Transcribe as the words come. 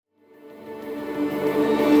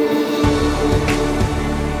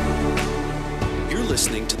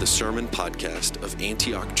sermon podcast of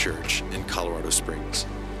Antioch Church in Colorado Springs.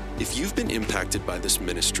 If you've been impacted by this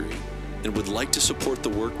ministry and would like to support the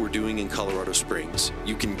work we're doing in Colorado Springs,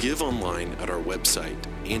 you can give online at our website,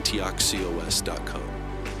 antiochcos.com.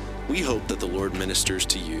 We hope that the Lord ministers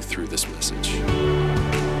to you through this message.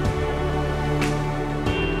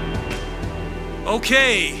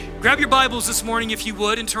 Okay, grab your Bibles this morning if you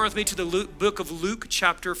would and turn with me to the book of Luke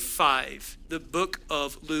chapter 5. The book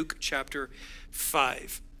of Luke chapter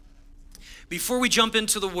 5. Before we jump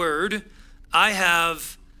into the word, I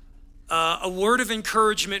have a word of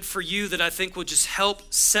encouragement for you that I think will just help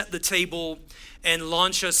set the table and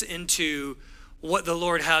launch us into what the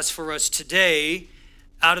Lord has for us today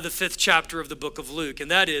out of the 5th chapter of the book of Luke.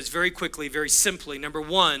 And that is, very quickly, very simply, number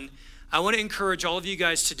one, I want to encourage all of you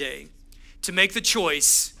guys today to make the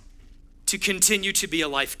choice to continue to be a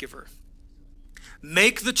life giver.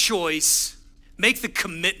 Make the choice, make the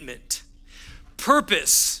commitment,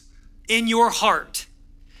 purpose in your heart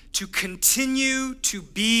to continue to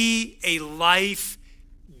be a life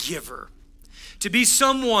giver, to be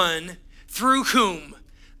someone through whom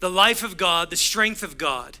the life of God, the strength of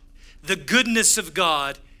God, the goodness of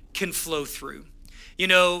God can flow through. You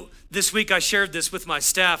know, this week I shared this with my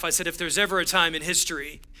staff. I said, if there's ever a time in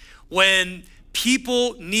history when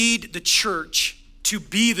people need the church to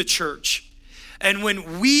be the church, and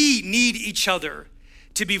when we need each other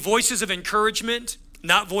to be voices of encouragement,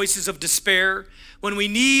 not voices of despair, when we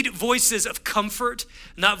need voices of comfort,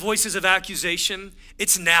 not voices of accusation,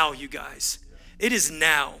 it's now, you guys. It is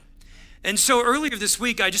now. And so earlier this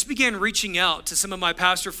week, I just began reaching out to some of my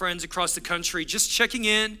pastor friends across the country, just checking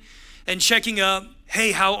in and checking up.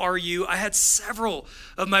 Hey, how are you? I had several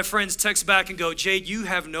of my friends text back and go, Jade, you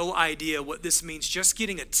have no idea what this means. Just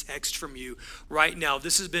getting a text from you right now.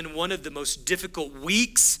 This has been one of the most difficult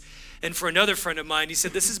weeks. And for another friend of mine, he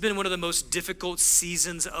said, this has been one of the most difficult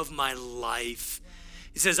seasons of my life.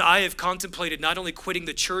 He says, I have contemplated not only quitting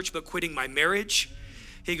the church, but quitting my marriage.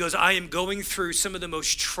 He goes, I am going through some of the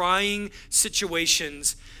most trying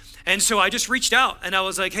situations. And so I just reached out and I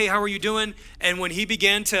was like, hey, how are you doing? And when he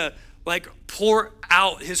began to pour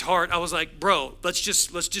out his heart, I was like, bro, let's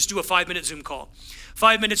just do a 5-minute Zoom call.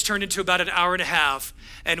 5 minutes turned into about an hour and a half,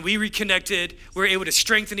 and we reconnected. We were able to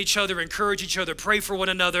strengthen each other, encourage each other, pray for one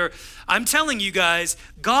another. I'm telling you guys,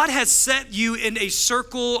 God has set you in a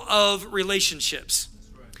circle of relationships.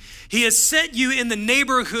 He has set you in the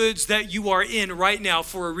neighborhoods that you are in right now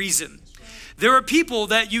for a reason. There are people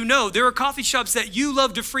that you know. There are coffee shops that you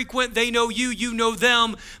love to frequent. They know you, you know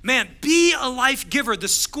them. Man, be a life giver. The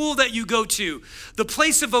school that you go to, the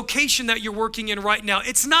place of vocation that you're working in right now,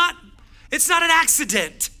 it's not an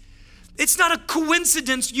accident. It's not a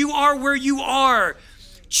coincidence. You are where you are.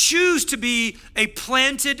 Choose to be a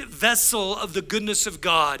planted vessel of the goodness of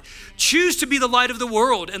God. Choose to be the light of the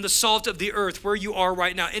world and the salt of the earth where you are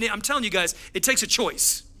right now. And I'm telling you guys, it takes a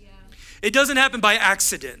choice. Yeah. It doesn't happen by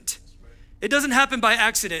accident. It doesn't happen by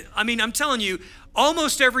accident. I mean, I'm telling you,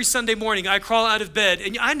 almost every Sunday morning I crawl out of bed,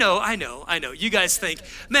 and I know. You guys think,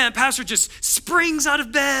 man, pastor just springs out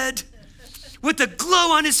of bed with the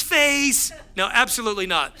glow on his face. No, absolutely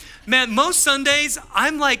not. Man, most Sundays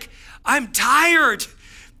I'm tired.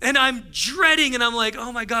 And I'm dreading, and I'm like,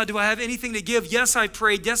 oh my God, do I have anything to give? Yes, I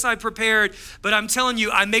prayed. Yes, I prepared. But I'm telling you,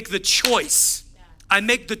 I make the choice. I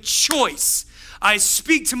make the choice. I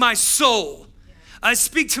speak to my soul. I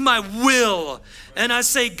speak to my will. And I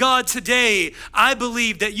say, God, today, I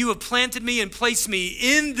believe that you have planted me and placed me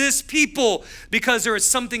in this people because there is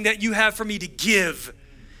something that you have for me to give.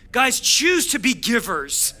 Guys, choose to be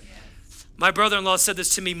givers. My brother-in-law said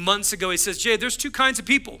this to me months ago. He says, Jay, there's two kinds of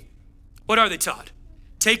people. What are they, Todd?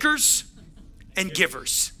 Takers and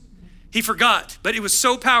givers. He forgot, but it was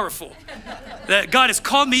so powerful that God has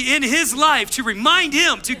called me in his life to remind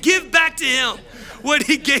him, to give back to him what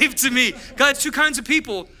he gave to me. God's two kinds of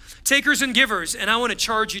people, takers and givers. And I want to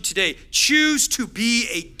charge you today, choose to be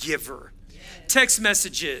a giver. Text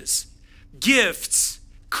messages, gifts,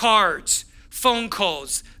 cards, phone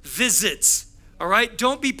calls, visits, all right?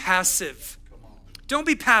 Don't be passive. Don't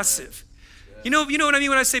be passive. You know what I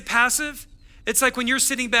mean when I say passive? It's like when you're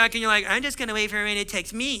sitting back and you're like, I'm just going to wait for everyone to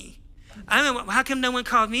text me. How come no one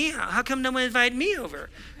called me? How come no one invited me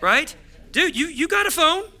over, right? Dude, you got a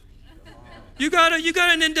phone. You got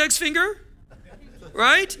an index finger,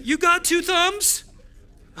 right? You got 2 thumbs.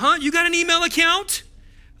 You got an email account.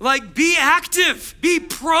 Be active. Be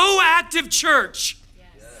proactive, church.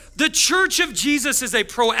 Yes. The church of Jesus is a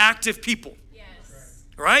proactive people, yes.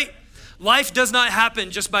 Right? Life does not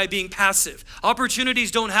happen just by being passive.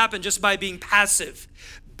 Opportunities don't happen just by being passive.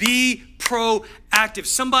 Be proactive.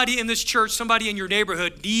 Somebody in this church, somebody in your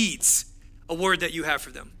neighborhood needs a word that you have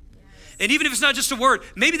for them. And even if it's not just a word,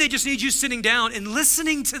 maybe they just need you sitting down and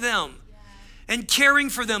listening to them and caring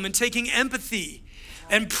for them and taking empathy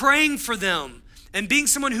and praying for them and being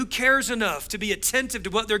someone who cares enough to be attentive to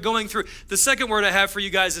what they're going through. The second word I have for you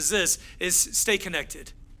guys is stay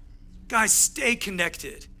connected. Guys, stay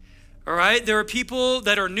connected. All right? There are people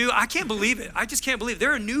that are new. I can't believe it. I just can't believe it.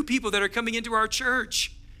 There are new people that are coming into our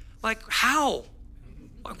church. Like, how?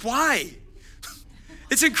 Like, why?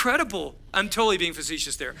 It's incredible. I'm totally being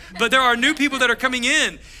facetious there. But there are new people that are coming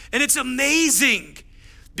in, and it's amazing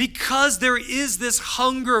because there is this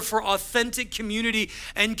hunger for authentic community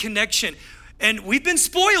and connection. And we've been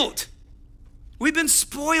spoiled. We've been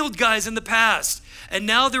spoiled, guys, in the past. And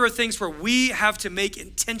now there are things where we have to make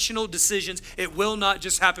intentional decisions. It will not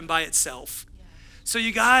just happen by itself. So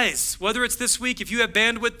you guys, whether it's this week, if you have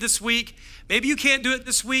bandwidth this week, maybe you can't do it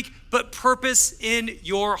this week, but purpose in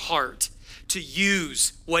your heart to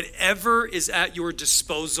use whatever is at your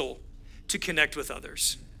disposal to connect with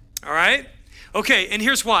others. All right? Okay, and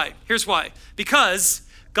here's why. Here's why. Because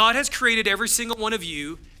God has created every single one of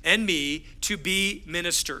you and me to be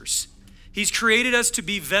ministers. He's created us to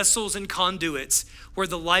be vessels and conduits where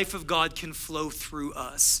the life of God can flow through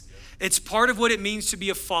us. It's part of what it means to be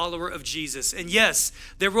a follower of Jesus. And yes,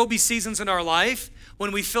 there will be seasons in our life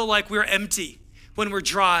when we feel like we're empty, when we're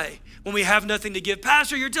dry, when we have nothing to give.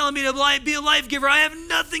 Pastor, you're telling me to be a life giver. I have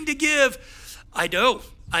nothing to give. I know.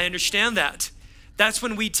 I understand that. That's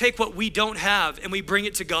when we take what we don't have and we bring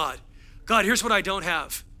it to God. God, here's what I don't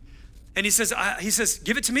have. And he says,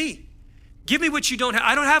 give it to me. Give me what you don't have.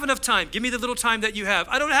 I don't have enough time. Give me the little time that you have.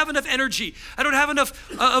 I don't have enough energy. I don't have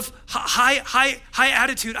enough of high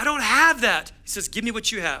attitude. I don't have that. He says, give me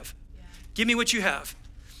what you have. Yeah. Give me what you have.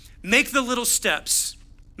 Make the little steps.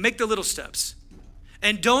 Make the little steps.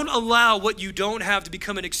 And don't allow what you don't have to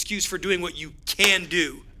become an excuse for doing what you can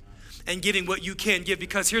do and giving what you can give.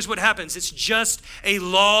 Because here's what happens. It's just a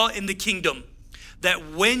law in the kingdom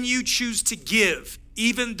that when you choose to give,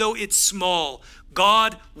 even though it's small,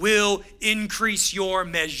 God will increase your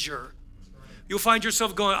measure. You'll find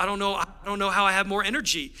yourself going, I don't know how I have more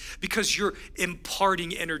energy, because you're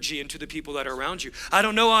imparting energy into the people that are around you. I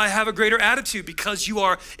don't know how I have a greater attitude, because you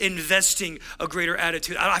are investing a greater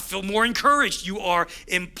attitude. I feel more encouraged. You are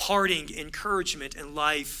imparting encouragement and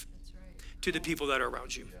life to the people that are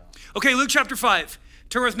around you. Okay, Luke chapter 5.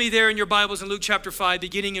 Turn with me there in your Bibles in Luke chapter 5,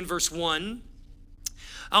 beginning in verse 1.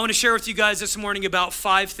 I want to share with you guys this morning about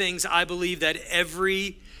 5 things I believe that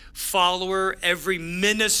every follower, every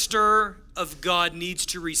minister of God needs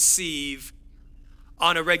to receive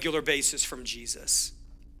on a regular basis from Jesus.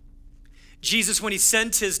 Jesus, when he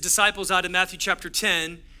sent his disciples out in Matthew chapter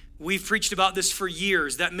 10, we've preached about this for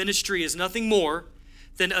years. That ministry is nothing more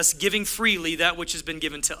than us giving freely that which has been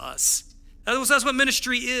given to us. That's what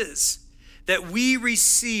ministry is, that we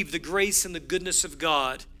receive the grace and the goodness of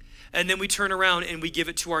God. And then we turn around and we give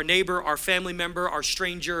it to our neighbor, our family member, our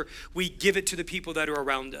stranger. We give it to the people that are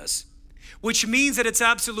around us, which means that it's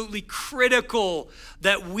absolutely critical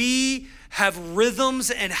that we have rhythms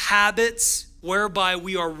and habits whereby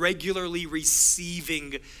we are regularly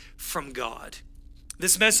receiving from God.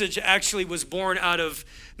 This message actually was born out of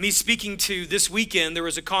me speaking to this weekend. There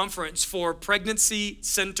was a conference for pregnancy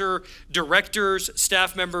center directors,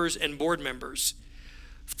 staff members, and board members.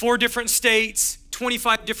 4 different states,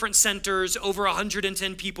 25 different centers, over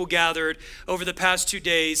 110 people gathered over the past 2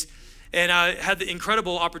 days. And I had the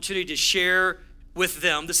incredible opportunity to share with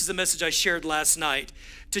them. This is a message I shared last night,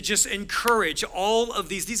 to just encourage all of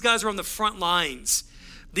these. These guys are on the front lines.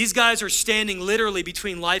 These guys are standing literally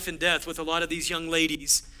between life and death with a lot of these young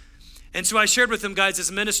ladies. And so I shared with them, guys, as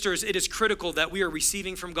ministers, it is critical that we are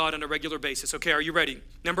receiving from God on a regular basis. Okay, are you ready?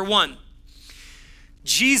 Number 1,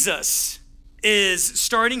 Jesus is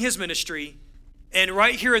starting his ministry. And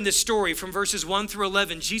right here in this story from verses 1 through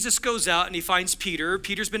 11, Jesus goes out and he finds Peter.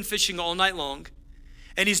 Peter's been fishing all night long,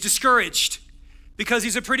 and he's discouraged because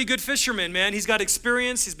he's a pretty good fisherman, man. He's got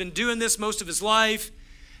experience. He's been doing this most of his life.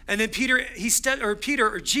 And then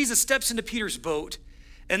Jesus steps into Peter's boat,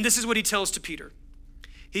 and this is what he tells to Peter.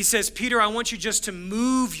 He says, Peter, I want you just to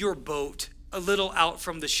move your boat a little out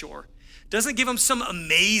from the shore. Doesn't give him some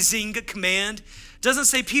amazing command. Doesn't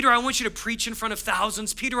say, Peter, I want you to preach in front of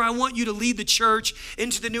thousands. Peter, I want you to lead the church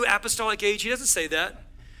into the new apostolic age. He doesn't say that.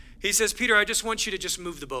 He says, Peter, I just want you to just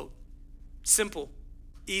move the boat. Simple,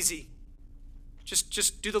 easy.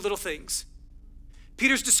 Just do the little things.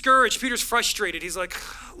 Peter's discouraged. Peter's frustrated. He's like,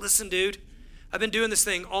 listen, dude, I've been doing this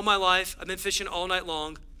thing all my life. I've been fishing all night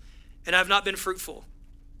long, and I've not been fruitful.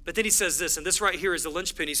 But then he says this, and this right here is the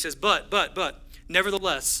linchpin. He says, but,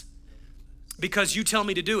 nevertheless, because you tell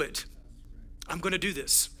me to do it, I'm going to do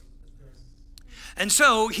this. And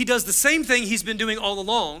so he does the same thing he's been doing all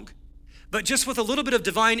along, but just with a little bit of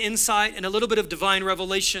divine insight and a little bit of divine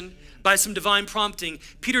revelation by some divine prompting,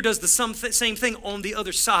 Peter does the same thing on the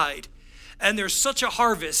other side. And there's such a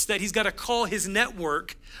harvest that he's got to call his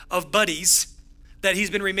network of buddies that he's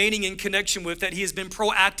been remaining in connection with, that he has been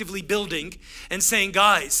proactively building and saying,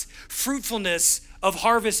 guys, fruitfulness of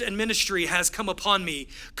harvest and ministry has come upon me.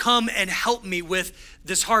 Come and help me with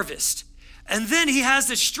this harvest. And then he has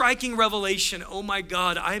this striking revelation. Oh my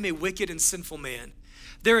God, I am a wicked and sinful man.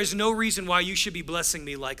 There is no reason why you should be blessing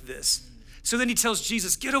me like this. So then he tells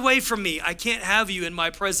Jesus, get away from me. I can't have you in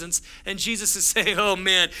my presence. And Jesus is saying, oh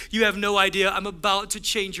man, you have no idea. I'm about to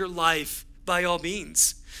change your life. By all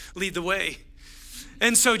means, lead the way.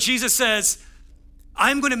 And so Jesus says,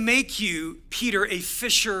 I'm going to make you, Peter, a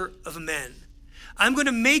fisher of men. I'm going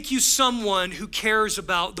to make you someone who cares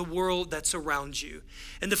about the world that's around you.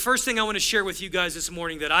 And the first thing I want to share with you guys this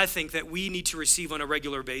morning that I think that we need to receive on a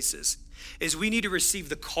regular basis is we need to receive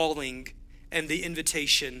the calling and the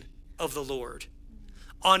invitation of the Lord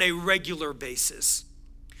on a regular basis.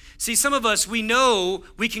 See, some of us, we know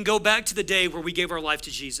we can go back to the day where we gave our life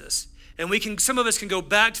to Jesus. And some of us can go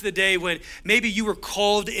back to the day when maybe you were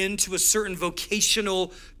called into a certain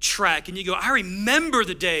vocational track and you go, I remember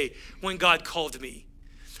the day when God called me.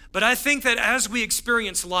 But I think that as we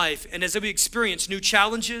experience life and as we experience new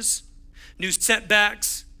challenges, new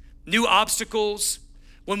setbacks, new obstacles,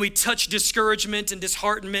 when we touch discouragement and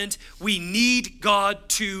disheartenment, we need God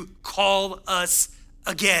to call us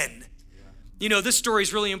again. You know, this story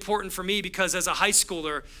is really important for me because as a high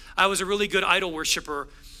schooler, I was a really good idol worshiper.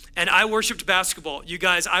 And I worshiped basketball. You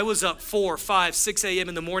guys, I was up 4, 5, 6 a.m.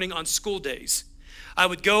 in the morning on school days. I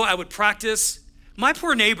would go, I would practice. My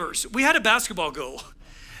poor neighbors, we had a basketball goal.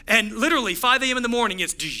 And literally 5 a.m. in the morning,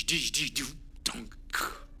 it's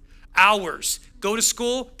hours. Go to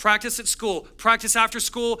school, practice at school, practice after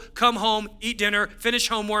school, come home, eat dinner, finish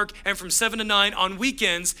homework, and from 7 to 9 on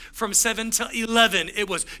weekends, from 7 to 11, it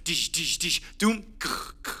was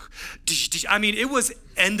I mean, it was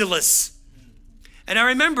endless. And I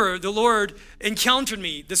remember the Lord encountered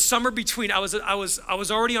me the summer between, I was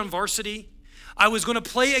already on varsity. I was going to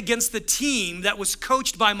play against the team that was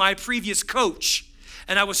coached by my previous coach.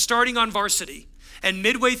 And I was starting on varsity. And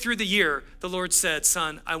midway through the year, the Lord said,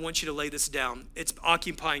 son, I want you to lay this down. It's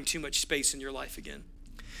occupying too much space in your life again.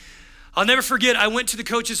 I'll never forget, I went to the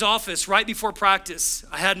coach's office right before practice.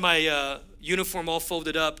 I had my uniform all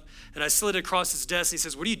folded up and I slid it across his desk. And he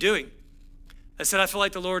says, what are you doing? I said, I feel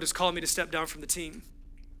like the Lord has called me to step down from the team.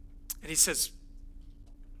 And he says,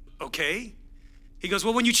 okay. He goes,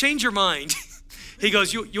 well, when you change your mind, he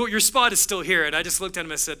goes, your spot is still here. And I just looked at him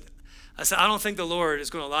and I said, I don't think the Lord is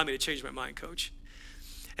going to allow me to change my mind, coach.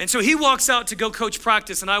 And so he walks out to go coach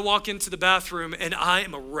practice, and I walk into the bathroom, and I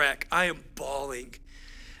am a wreck. I am bawling.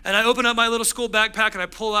 And I open up my little school backpack, and I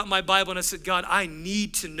pull out my Bible, and I said, God, I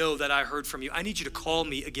need to know that I heard from you. I need you to call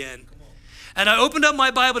me again. And I opened up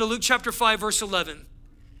my Bible to Luke chapter 5, verse 11.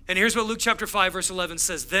 And here's what Luke chapter 5, verse 11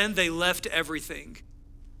 says. Then they left everything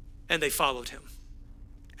and they followed him.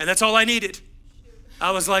 And that's all I needed.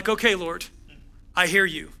 I was like, okay, Lord, I hear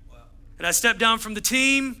you. And I stepped down from the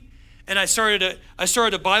team and I started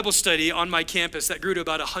a Bible study on my campus that grew to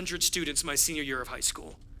about 100 students my senior year of high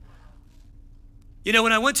school. You know,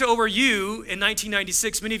 when I went to ORU in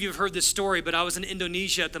 1996, many of you have heard this story, but I was in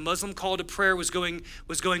Indonesia. The Muslim call to prayer was going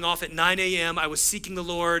off at 9 a.m. I was seeking the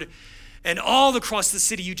Lord. And all across the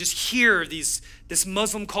city, you just hear this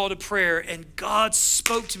Muslim call to prayer. And God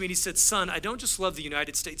spoke to me and he said, son, I don't just love the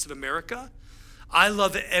United States of America. I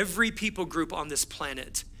love every people group on this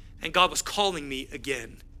planet. And God was calling me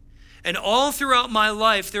again. And all throughout my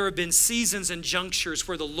life, there have been seasons and junctures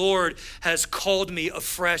where the Lord has called me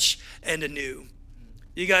afresh and anew.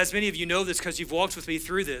 You guys, many of you know this because you've walked with me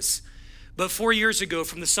through this. But 4 years ago,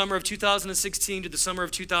 from the summer of 2016 to the summer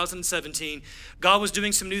of 2017, God was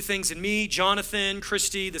doing some new things in me, Jonathan,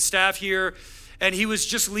 Christy, the staff here, and he was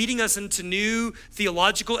just leading us into new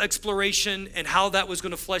theological exploration and how that was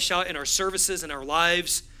going to flesh out in our services and our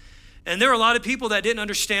lives. And there are a lot of people that didn't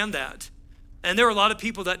understand that. And there were a lot of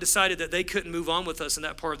people that decided that they couldn't move on with us in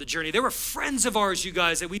that part of the journey. There were friends of ours, you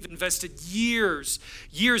guys, that we've invested years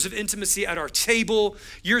of intimacy at our table,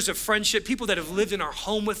 years of friendship, people that have lived in our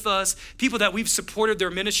home with us, people that we've supported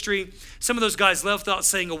their ministry. Some of those guys left without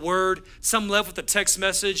saying a word. Some left with a text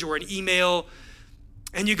message or an email.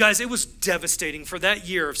 And you guys, it was devastating for that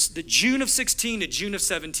year, the June of 16 to June of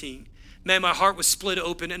 17. Man, my heart was split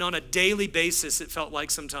open, and on a daily basis, it felt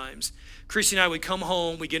like sometimes. Christy and I would come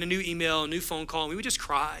home, we'd get a new email, a new phone call, and we would just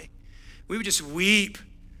cry. We would just weep.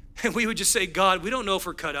 And we would just say, God, we don't know if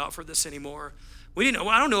we're cut out for this anymore.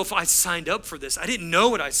 I don't know if I signed up for this. I didn't know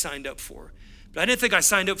what I signed up for, but I didn't think I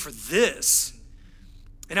signed up for this.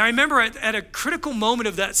 And I remember at a critical moment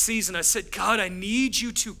of that season, I said, God, I need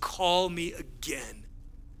you to call me again.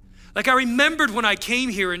 Like I remembered when I came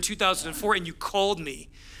here in 2004 and you called me,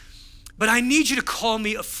 but I need you to call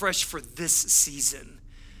me afresh for this season.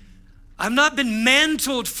 I've not been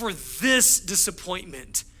mantled for this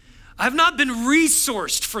disappointment. I've not been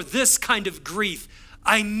resourced for this kind of grief.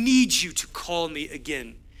 I need you to call me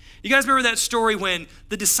again. You guys remember that story when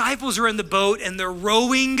the disciples are in the boat and they're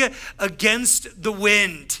rowing against the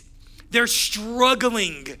wind? They're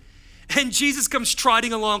struggling. And Jesus comes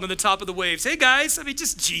trotting along on the top of the waves. Hey guys,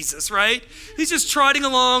 just Jesus, right? He's just trotting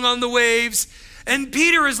along on the waves. And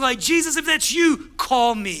Peter is like, Jesus, if that's you,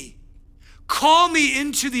 call me. Call me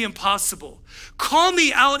into the impossible. Call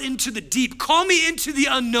me out into the deep. Call me into the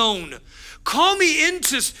unknown. Call me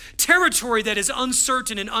into territory that is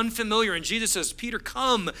uncertain and unfamiliar. And Jesus says, Peter,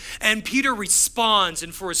 come. And Peter responds.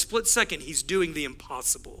 And for a split second, he's doing the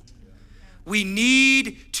impossible. We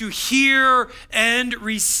need to hear and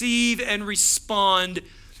receive and respond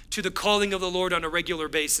to the calling of the Lord on a regular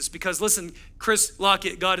basis. Because listen, Chris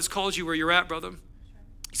Lockett, God has called you where you're at, brother.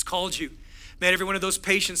 He's called you. Man, every one of those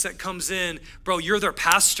patients that comes in, bro, you're their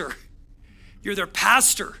pastor. You're their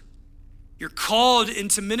pastor. You're called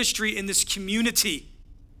into ministry in this community.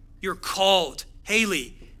 You're called.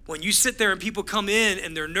 Haley, when you sit there and people come in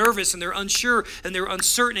and they're nervous and they're unsure and they're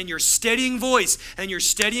uncertain and your steadying voice and your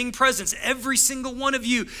steadying presence, every single one of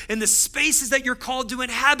you in the spaces that you're called to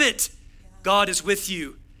inhabit, God is with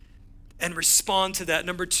you. And respond to that.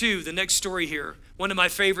 Number 2, the next story here, one of my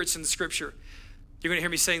favorites in the scripture. You're going to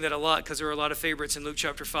hear me saying that a lot because there are a lot of favorites in Luke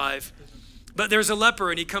chapter 5. But there's a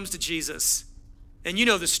leper and he comes to Jesus. And you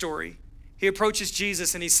know the story. He approaches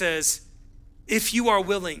Jesus and he says, if you are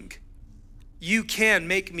willing, you can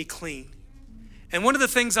make me clean. And one of the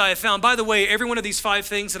things I have found, by the way, every one of these 5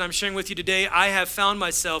 things that I'm sharing with you today, I have found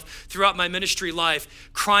myself throughout my ministry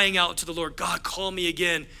life crying out to the Lord, God, call me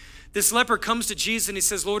again. This leper comes to Jesus and he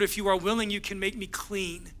says, Lord, if you are willing, you can make me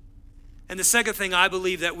clean. And the second thing I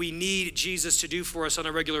believe that we need Jesus to do for us on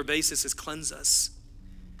a regular basis is cleanse us.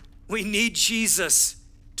 We need Jesus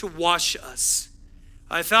to wash us.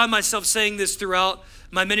 I found myself saying this throughout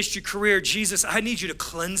my ministry career. Jesus, I need you to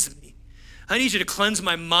cleanse me. I need you to cleanse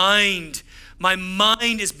my mind. My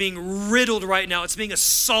mind is being riddled right now. It's being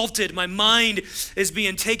assaulted. My mind is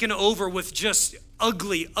being taken over with just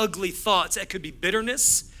ugly, ugly thoughts. It could be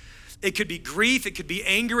bitterness. It could be grief. It could be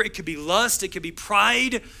anger. It could be lust. It could be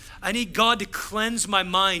pride. I need God to cleanse my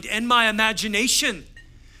mind and my imagination.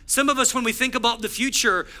 Some of us, when we think about the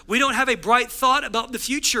future, we don't have a bright thought about the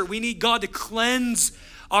future. We need God to cleanse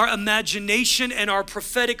our imagination and our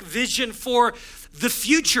prophetic vision for the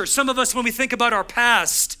future. Some of us, when we think about our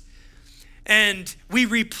past and we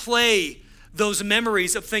replay those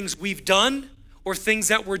memories of things we've done or things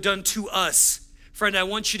that were done to us. Friend, I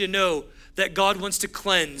want you to know that God wants to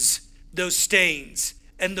cleanse those stains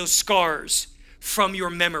and those scars from your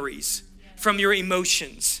memories, from your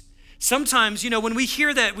emotions. Sometimes, when we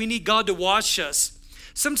hear that we need God to wash us,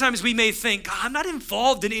 sometimes we may think, I'm not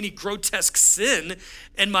involved in any grotesque sin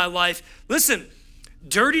in my life. Listen,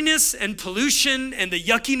 dirtiness and pollution and the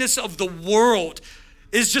yuckiness of the world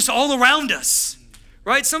is just all around us,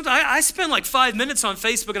 right? Sometimes I spend like 5 minutes on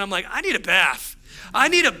Facebook and I'm like, I need a bath. I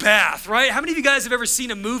need a bath, right? How many of you guys have ever seen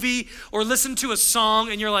a movie or listened to a song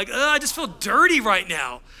and you're like, I just feel dirty right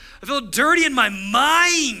now. I feel dirty in my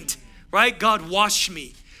mind, right? God, wash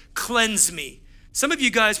me, cleanse me. Some of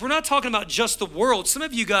you guys, we're not talking about just the world. Some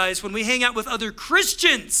of you guys, when we hang out with other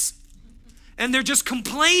Christians and they're just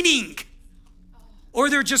complaining or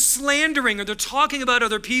they're just slandering or they're talking about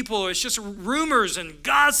other people or it's just rumors and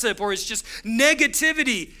gossip or it's just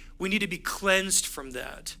negativity, we need to be cleansed from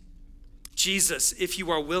that. Jesus, if you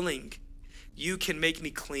are willing, you can make me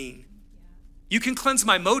clean. You can cleanse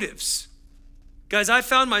my motives. Guys, I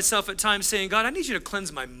found myself at times saying, God, I need you to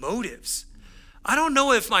cleanse my motives. I don't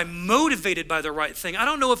know if I'm motivated by the right thing. I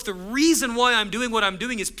don't know if the reason why I'm doing what I'm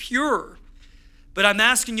doing is pure. But I'm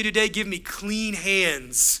asking you today, give me clean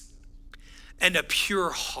hands and a pure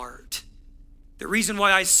heart. The reason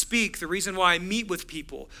why I speak, the reason why I meet with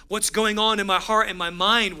people, what's going on in my heart and my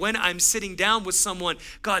mind when I'm sitting down with someone,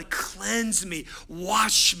 God, cleanse me,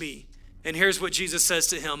 wash me. And here's what Jesus says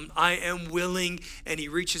to him, I am willing. And he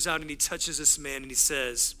reaches out and he touches this man and he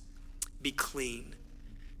says, be clean.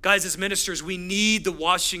 Guys, as ministers, we need the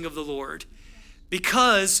washing of the Lord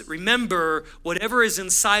because remember, whatever is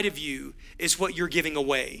inside of you is what you're giving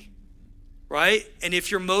away. right? And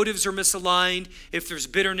if your motives are misaligned, if there's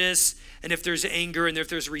bitterness, and if there's anger, and if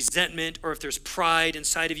there's resentment, or if there's pride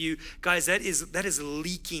inside of you, guys, that is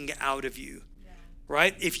leaking out of you,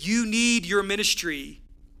 right? If you need your ministry,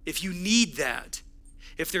 if you need that,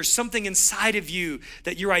 if there's something inside of you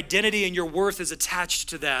that your identity and your worth is attached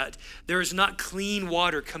to that, there is not clean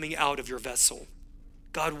water coming out of your vessel.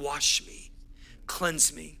 God, wash me,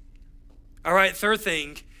 cleanse me. All right, third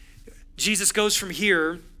thing, Jesus goes from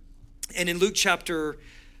here, and in Luke chapter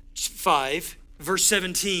 5, verse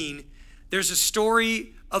 17, there's a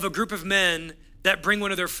story of a group of men that bring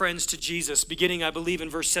one of their friends to Jesus, beginning, I believe, in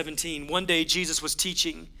verse 17. One day, Jesus was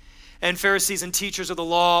teaching, and Pharisees and teachers of the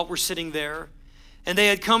law were sitting there. And they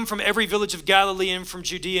had come from every village of Galilee and from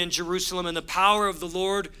Judea and Jerusalem, and the power of the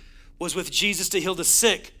Lord was with Jesus to heal the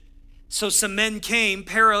sick. So some men came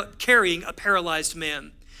carrying a paralyzed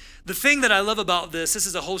man. The thing that I love about this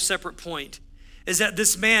is a whole separate point, is that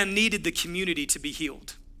this man needed the community to be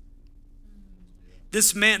healed.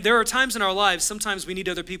 This man, there are times in our lives, sometimes we need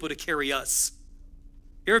other people to carry us.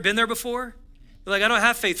 You ever been there before? You're like, I don't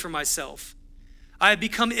have faith for myself. I have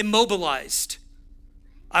become immobilized.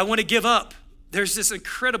 I want to give up. There's this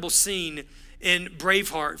incredible scene in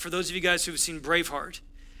Braveheart, for those of you guys who have seen Braveheart.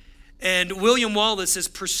 And William Wallace is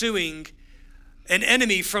pursuing an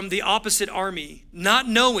enemy from the opposite army, not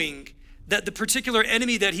knowing that the particular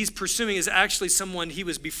enemy that he's pursuing is actually someone he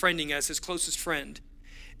was befriending as his closest friend.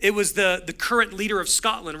 It was the current leader of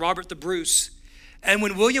Scotland, Robert the Bruce. And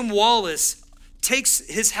when William Wallace takes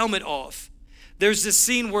his helmet off, there's this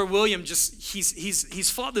scene where William he's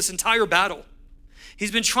fought this entire battle.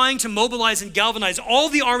 He's been trying to mobilize and galvanize all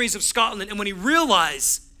the armies of Scotland. And when he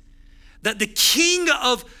realized that the king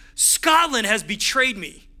of Scotland has betrayed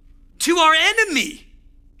me to our enemy,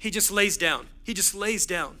 he just lays down. He just lays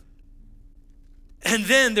down. And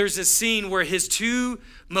then there's a scene where his two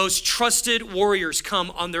most trusted warriors come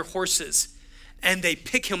on their horses and they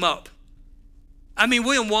pick him up. I mean,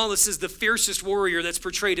 William Wallace is the fiercest warrior that's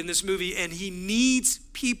portrayed in this movie, and he needs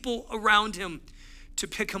people around him to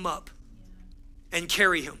pick him up and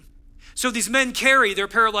carry him. So these men carry their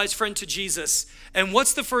paralyzed friend to Jesus. And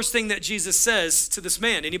what's the first thing that Jesus says to this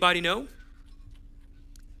man? Anybody know?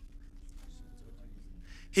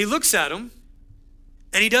 He looks at him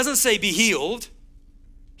and he doesn't say, be healed.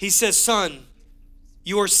 He says, son,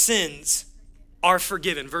 your sins are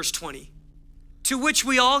forgiven. Verse 20. To which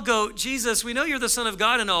we all go, Jesus, we know you're the Son of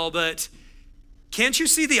God and all, but can't you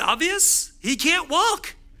see the obvious? He can't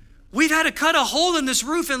walk. We've had to cut a hole in this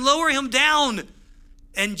roof and lower him down.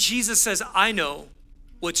 And Jesus says, I know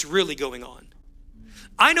what's really going on.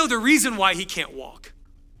 I know the reason why he can't walk.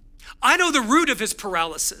 I know the root of his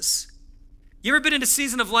paralysis. You ever been in a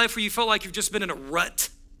season of life where you felt like you've just been in a rut?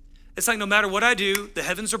 It's like no matter what I do, the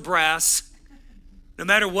heavens are brass. No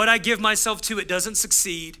matter what I give myself to, it doesn't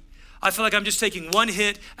succeed. I feel like I'm just taking one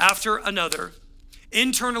hit after another.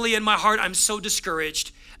 Internally in my heart, I'm so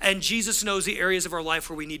discouraged. And Jesus knows the areas of our life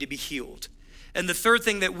where we need to be healed. And the third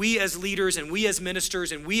thing that we as leaders and we as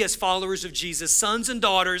ministers and we as followers of Jesus, sons and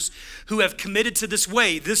daughters who have committed to this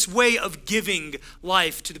way of giving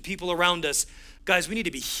life to the people around us, guys, we need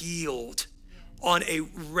to be healed on a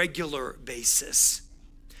regular basis.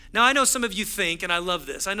 Now, I know some of you think, and I love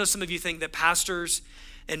this, I know some of you think that pastors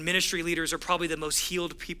and ministry leaders are probably the most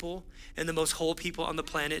healed people and the most whole people on the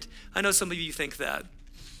planet. I know some of you think that.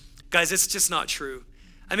 Guys, it's just not true.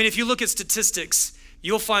 I mean, if you look at statistics,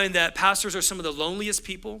 you'll find that pastors are some of the loneliest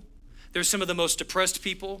people. They're some of the most depressed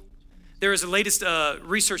people. There is a latest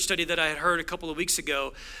research study that I had heard a couple of weeks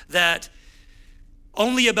ago that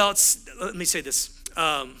only about, let me say this,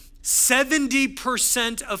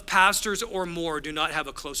 70% of pastors or more do not have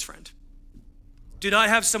a close friend. Do not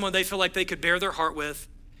have someone they feel like they could bare their heart with,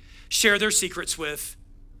 share their secrets with.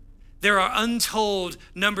 There are untold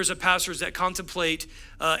numbers of pastors that contemplate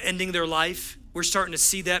ending their life. We're starting to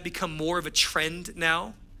see that become more of a trend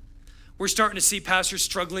now. We're starting to see pastors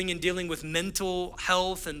struggling and dealing with mental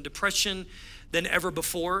health and depression than ever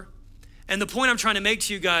before. And the point I'm trying to make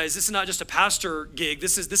to you guys, this is not just a pastor gig.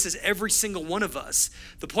 This is every single one of us.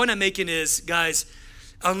 The point I'm making is, guys,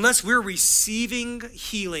 unless we're receiving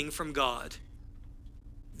healing from God,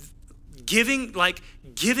 giving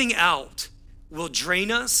out will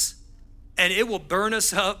drain us, and it will burn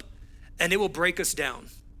us up, and it will break us down.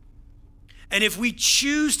 And if we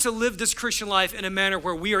choose to live this Christian life in a manner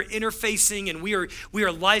where we are interfacing and we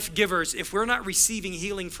are life givers, if we're not receiving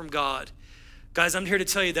healing from God, guys, I'm here to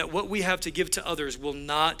tell you that what we have to give to others will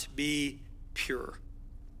not be pure.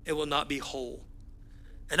 It will not be whole.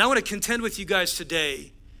 And I want to contend with you guys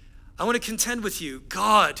today. I want to contend with you.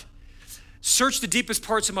 God, search the deepest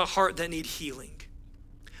parts of my heart that need healing.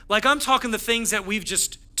 Like I'm talking the things that we've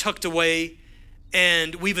just tucked away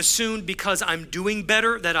and we've assumed because I'm doing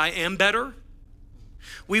better that I am better.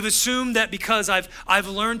 We've assumed that because I've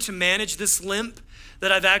learned to manage this limp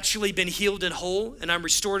that I've actually been healed and whole and I'm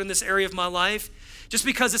restored in this area of my life. Just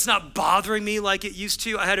because it's not bothering me like it used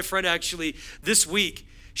to. I had a friend actually this week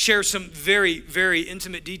share some very, very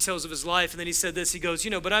intimate details of his life. And then he said this, he goes,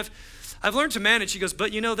 but I've learned to manage. He goes,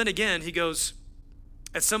 but then again, he goes,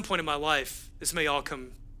 at some point in my life, this may all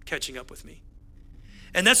come catching up with me.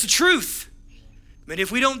 And that's the truth. I mean,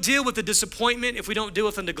 if we don't deal with the disappointment, if we don't deal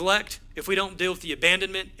with the neglect, if we don't deal with the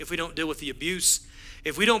abandonment, if we don't deal with the abuse,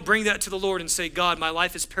 if we don't bring that to the Lord and say, God, my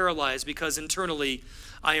life is paralyzed because internally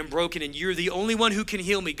I am broken and you're the only one who can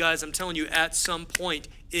heal me. Guys, I'm telling you, at some point,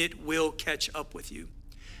 it will catch up with you.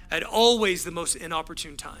 At always the most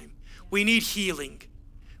inopportune time. We need healing.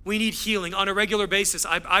 We need healing on a regular basis.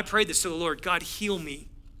 I pray this to the Lord. God, heal me.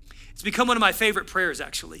 It's become one of my favorite prayers,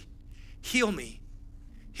 actually. Heal me.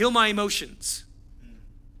 Heal my emotions.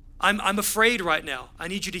 I'm afraid right now. I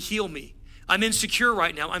need you to heal me. I'm insecure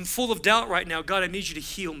right now. I'm full of doubt right now. God, I need you to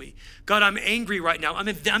heal me. God, I'm angry right now. I'm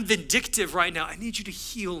vindictive right now. I need you to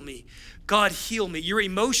heal me. God, heal me. Your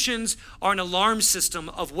emotions are an alarm system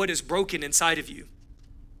of what is broken inside of you.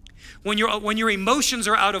 When your emotions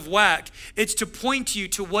are out of whack, it's to point you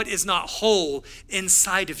to what is not whole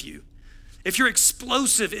inside of you. If you're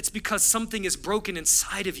explosive, it's because something is broken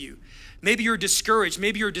inside of you. Maybe you're discouraged.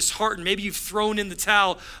 Maybe you're disheartened. Maybe you've thrown in the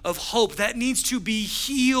towel of hope. That needs to be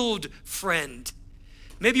healed, friend.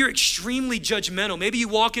 Maybe you're extremely judgmental. Maybe you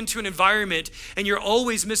walk into an environment and you're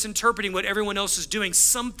always misinterpreting what everyone else is doing.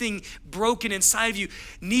 Something broken inside of you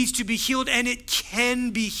needs to be healed, and it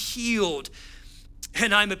can be healed.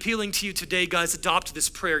 And I'm appealing to you today, guys, adopt this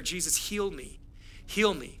prayer. Jesus, heal me.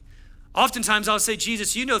 Heal me. Oftentimes I'll say,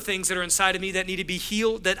 Jesus, you know things that are inside of me that need to be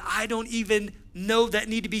healed that I don't even know that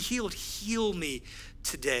need to be healed. Heal me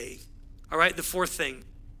today. All right, the fourth thing.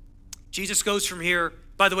 Jesus goes from here.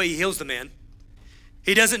 By the way, he heals the man.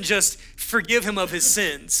 He doesn't just forgive him of his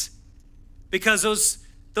sins, because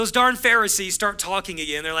those darn Pharisees start talking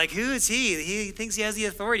again. They're like, who is he? He thinks he has the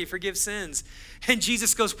authority to forgive sins. And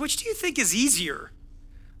Jesus goes, which do you think is easier,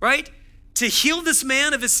 right? To heal this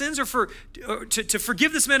man of his sins, or to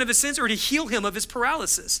forgive this man of his sins, or to heal him of his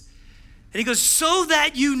paralysis? And he goes, so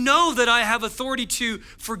that you know that I have authority to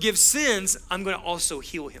forgive sins, I'm going to also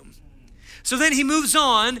heal him. So then he moves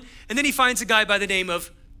on, and then he finds a guy by the name of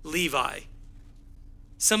Levi.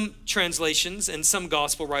 Some translations and some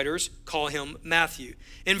gospel writers call him Matthew.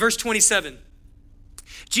 In verse 27,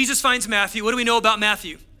 Jesus finds Matthew. What do we know about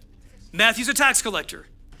Matthew? Matthew's a tax collector.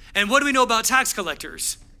 And what do we know about tax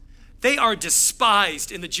collectors? They are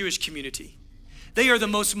despised in the Jewish community. They are the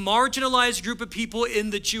most marginalized group of people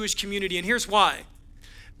in the Jewish community. And here's why.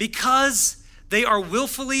 Because they are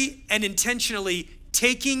willfully and intentionally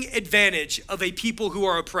taking advantage of a people who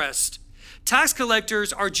are oppressed. Tax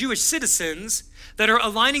collectors are Jewish citizens that are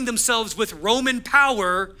aligning themselves with Roman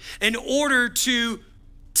power in order to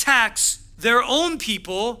tax their own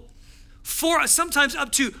people for sometimes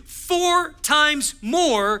up to 4 times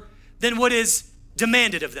more than what is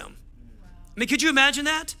demanded of them. I mean, could you imagine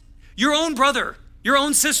that? Your own brother, your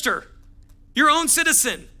own sister, your own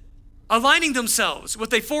citizen aligning themselves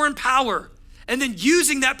with a foreign power and then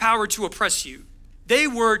using that power to oppress you. They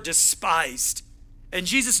were despised. And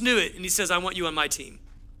Jesus knew it, and he says, I want you on my team.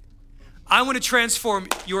 I want to transform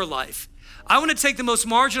your life. I want to take the most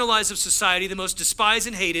marginalized of society, the most despised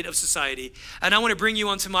and hated of society, and I want to bring you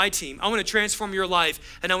onto my team. I want to transform your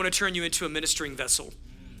life, and I want to turn you into a ministering vessel.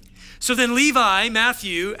 So then Levi,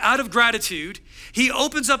 Matthew, out of gratitude, he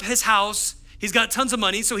opens up his house. He's got tons of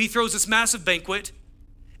money, so he throws this massive banquet.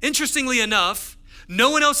 Interestingly enough, no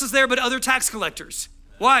one else is there but other tax collectors.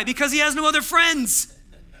 Why? Because he has no other friends.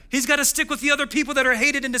 He's got to stick with the other people that are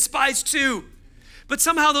hated and despised too. But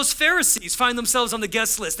somehow those Pharisees find themselves on the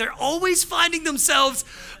guest list. They're always finding themselves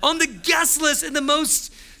on the guest list in the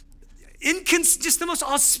most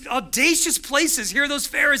audacious places. Here are those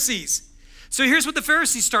Pharisees. So here's what the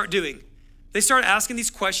Pharisees start doing. They start asking these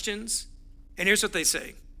questions, and here's what they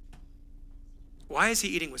say. Why is he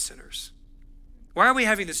eating with sinners? Why are we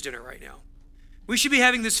having this dinner right now? We should be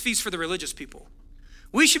having this feast for the religious people.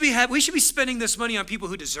 We should be spending this money on people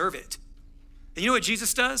who deserve it. And you know what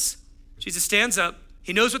Jesus does? Jesus stands up.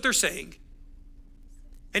 He knows what they're saying.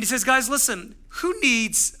 And he says, guys, listen, who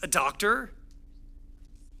needs a doctor?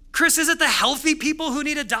 Chris, is it the healthy people who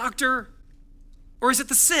need a doctor? Or is it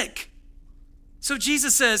the sick? So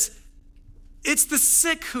Jesus says, it's the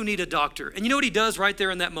sick who need a doctor. And you know what he does right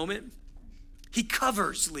there in that moment? He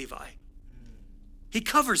covers Levi. He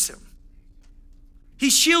covers him. He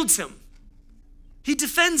shields him. He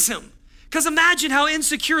defends him. Because imagine how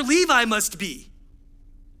insecure Levi must be.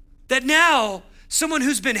 That now, someone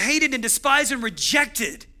who's been hated and despised and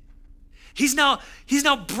rejected, he's now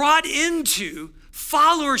brought into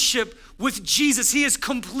followership with Jesus. He is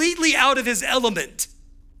completely out of his element.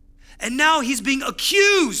 And now he's being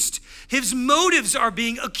accused. His motives are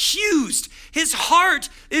being accused. His heart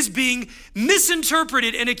is being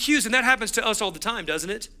misinterpreted and accused. And that happens to us all the time, doesn't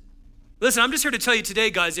it? Listen, I'm just here to tell you today,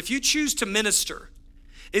 guys, if you choose to minister,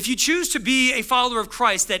 if you choose to be a follower of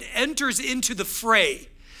Christ that enters into the fray,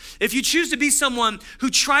 if you choose to be someone who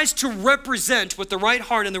tries to represent with the right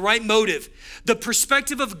heart and the right motive, the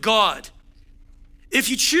perspective of God, if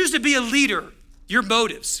you choose to be a leader, your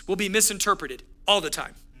motives will be misinterpreted all the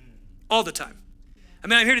time. All the time. I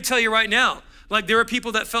mean, I'm here to tell you right now, like there are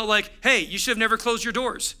people that felt like, hey, you should have never closed your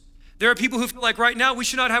doors. There are people who feel like right now we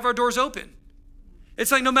should not have our doors open.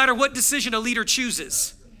 It's like no matter what decision a leader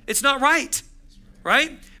chooses, it's not right?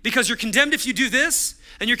 Because you're condemned if you do this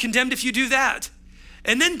and you're condemned if you do that.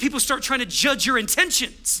 And then people start trying to judge your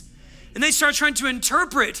intentions and they start trying to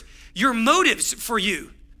interpret your motives for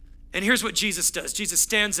you. And here's what Jesus does. Jesus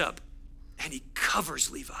stands up and he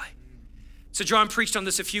covers Levi. So John preached on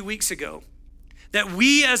this a few weeks ago, that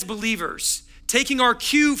we as believers, taking our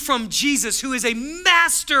cue from Jesus, who is a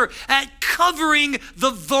master at covering the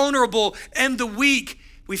vulnerable and the weak.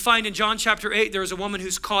 We find in John chapter 8, there is a woman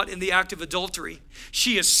who's caught in the act of adultery.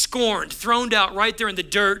 She is scorned, thrown out right there in the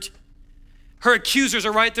dirt. Her accusers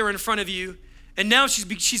are right there in front of you. And now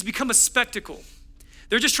she's become a spectacle.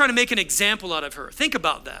 They're just trying to make an example out of her. Think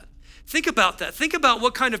about that. Think about that. Think about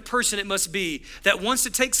what kind of person it must be that wants to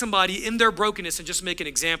take somebody in their brokenness and just make an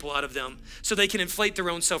example out of them so they can inflate their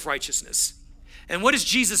own self-righteousness. And what does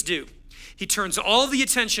Jesus do? He turns all the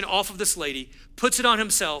attention off of this lady, puts it on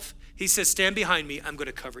himself. He says, stand behind me, I'm going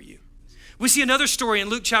to cover you. We see another story in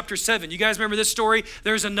Luke chapter 7. You guys remember this story?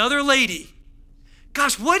 There's another lady.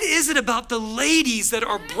 Gosh, what is it about the ladies that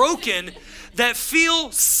are broken that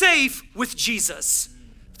feel safe with Jesus?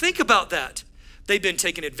 Think about that. They've been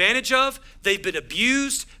taken advantage of, they've been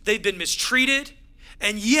abused, they've been mistreated,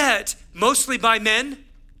 and yet, mostly by men,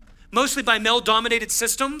 mostly by male-dominated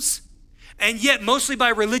systems, and yet mostly by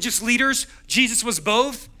religious leaders. Jesus was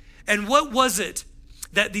both. And what was it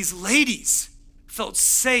that these ladies felt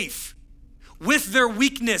safe with their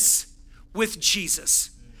weakness with Jesus?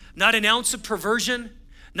 Not an ounce of perversion,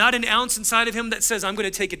 not an ounce inside of him that says, I'm going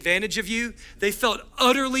to take advantage of you. They felt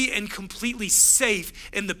utterly and completely safe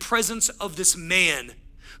in the presence of this man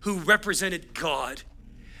who represented God.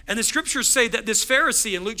 And the scriptures say that this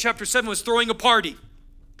Pharisee in Luke chapter 7 was throwing a party.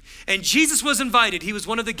 And Jesus was invited. He was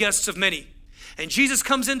one of the guests of many. And Jesus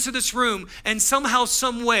comes into this room, and somehow,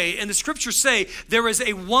 some way, and the scriptures say there is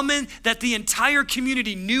a woman that the entire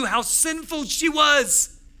community knew how sinful she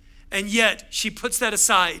was. And yet she puts that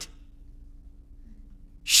aside.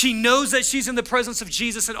 She knows that she's in the presence of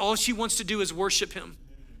Jesus and all she wants to do is worship him.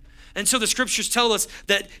 And so the scriptures tell us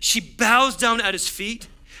that she bows down at his feet.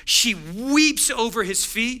 She weeps over his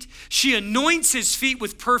feet. She anoints his feet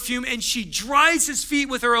with perfume and she dries his feet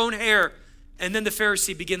with her own hair. And then the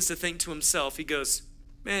Pharisee begins to think to himself, he goes,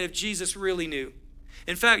 man, if Jesus really knew.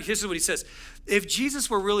 In fact, here's what he says. If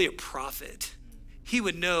Jesus were really a prophet, he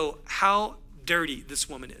would know how dirty this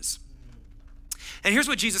woman is. And here's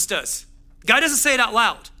what Jesus does. God doesn't say it out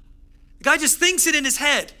loud. The guy just thinks it in his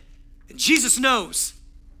head. And Jesus knows.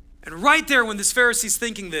 And right there when this Pharisee's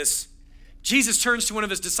thinking this, Jesus turns to one of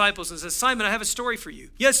his disciples and says, Simon, I have a story for you.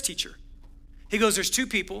 Yes, teacher. He goes, there's two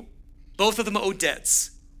people. Both of them owe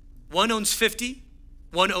debts. One owns 50.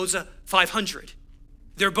 One owes 500.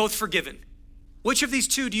 They're both forgiven. Which of these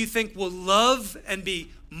two do you think will love and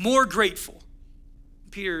be more grateful?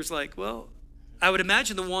 Peter's like, well, I would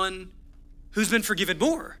imagine the one who's been forgiven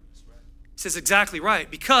more. He says, exactly right,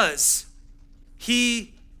 because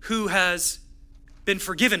he who has been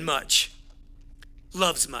forgiven much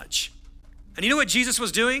loves much. And you know what Jesus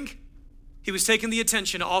was doing? He was taking the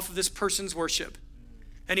attention off of this person's worship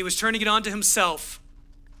and he was turning it on to himself.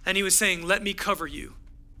 And he was saying, let me cover you.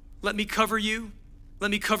 Let me cover you. Let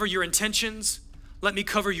me cover your intentions. Let me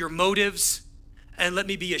cover your motives. And let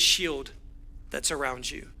me be a shield that's around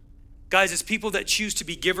you. Guys, as people that choose to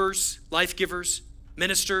be givers, life givers,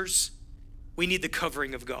 ministers, we need the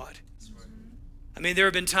covering of God. I mean, there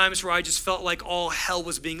have been times where I just felt like all hell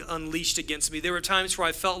was being unleashed against me. There were times where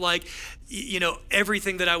I felt like,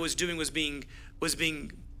 everything that I was doing was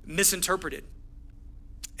being misinterpreted.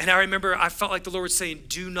 And I remember I felt like the Lord was saying,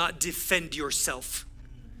 do not defend yourself.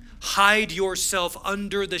 Hide yourself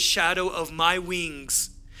under the shadow of my wings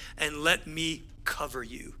and let me cover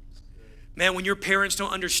you. Man, when your parents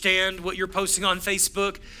don't understand what you're posting on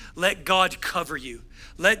Facebook, let God cover you.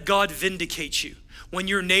 Let God vindicate you. When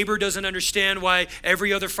your neighbor doesn't understand why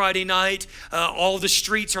every other Friday night all the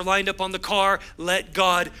streets are lined up on the car, let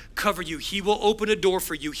God cover you. He will open a door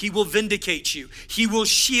for you. He will vindicate you. He will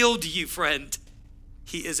shield you, friend.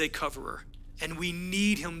 He is a coverer, and we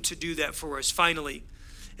need him to do that for us. Finally,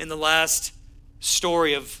 in the last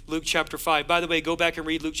story of Luke chapter 5. By the way, go back and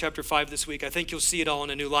read Luke chapter 5 this week. I think you'll see it all in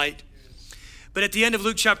a new light. But at the end of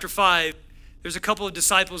Luke chapter 5, there's a couple of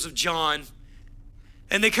disciples of John,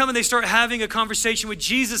 and they come and they start having a conversation with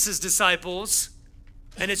Jesus' disciples.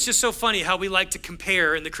 And it's just so funny how we like to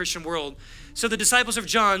compare in the Christian world. So the disciples of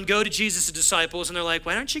John go to Jesus' disciples and they're like,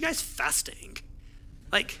 why aren't you guys fasting?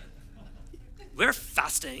 Like, we're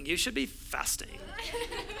fasting. You should be fasting.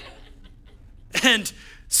 And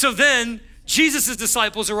so then Jesus'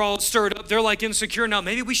 disciples are all stirred up. They're like insecure now.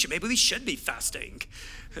 Maybe we should be fasting.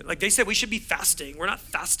 Like they said, we should be fasting. We're not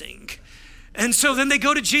fasting. And so then they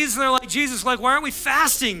go to Jesus and they're like, Jesus, like, why aren't we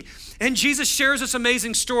fasting? And Jesus shares this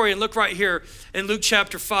amazing story. And look right here in Luke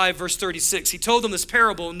chapter 5, verse 36. He told them this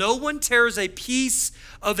parable. No one tears a piece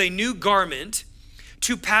of a new garment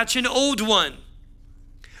to patch an old one.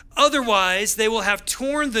 Otherwise, they will have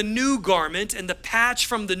torn the new garment, and the patch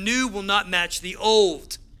from the new will not match the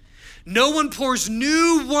old. No one pours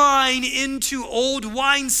new wine into old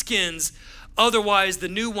wineskins. Otherwise, the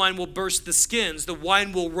new wine will burst the skins. The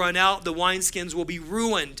wine will run out. The wineskins will be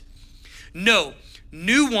ruined. No,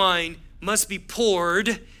 new wine must be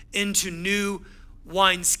poured into new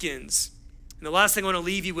wineskins. And the last thing I want to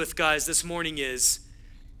leave you with, guys, this morning is,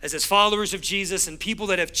 as followers of Jesus and people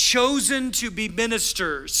that have chosen to be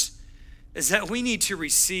ministers, is that we need to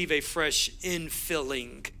receive a fresh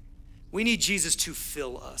infilling. We need Jesus to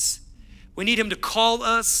fill us. We need him to call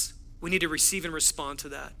us. We need to receive and respond to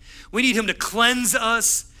that. We need him to cleanse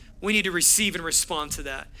us. We need to receive and respond to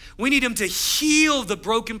that. We need him to heal the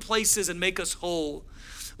broken places and make us whole.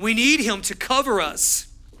 We need him to cover us.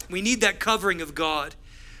 We need that covering of God,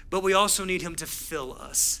 but we also need him to fill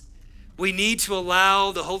us. We need to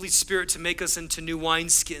allow the Holy Spirit to make us into new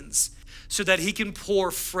wineskins so that he can pour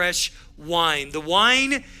fresh wine. The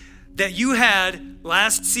wine that you had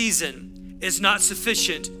last season is not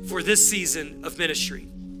sufficient for this season of ministry.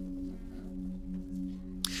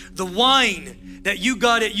 The wine that you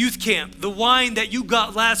got at youth camp, the wine that you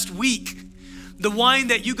got last week, the wine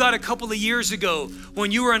that you got a couple of years ago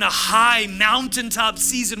when you were in a high mountaintop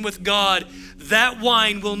season with God, that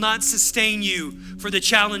wine will not sustain you for the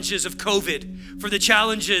challenges of COVID, for the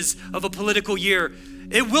challenges of a political year.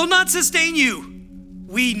 It will not sustain you.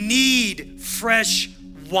 We need fresh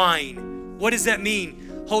wine. What does that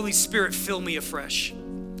mean? Holy Spirit, fill me afresh.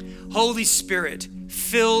 Holy Spirit,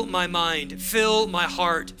 fill my mind, fill my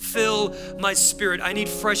heart, fill my spirit. I need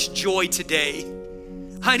fresh joy today.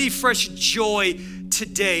 I need fresh joy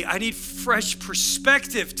today. I need fresh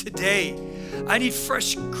perspective today. I need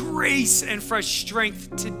fresh grace and fresh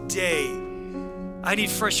strength today. I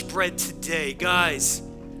need fresh bread today. Guys,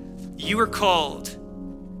 you are called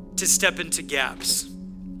to step into gaps.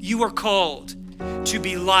 You are called to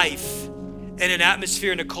be life in an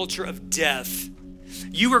atmosphere and a culture of death.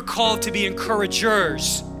 You are called to be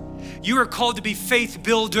encouragers. You are called to be faith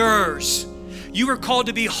builders. You are called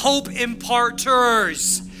to be hope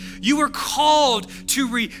imparters. You are called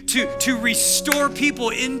to restore people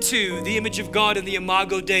into the image of God and the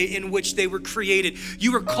Imago Dei in which they were created.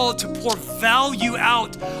 You are called to pour value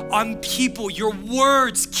out on people. Your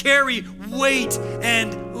words carry weight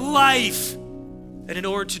and life. And in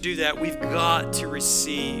order to do that, we've got to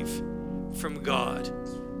receive from God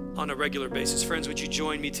on a regular basis. Friends, would you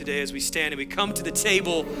join me today as we stand and we come to the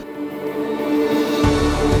table?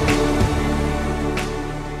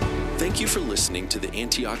 Thank you for listening to the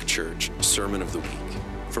Antioch Church Sermon of the Week.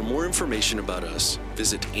 For more information about us,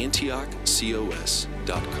 visit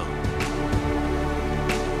antiochcos.com.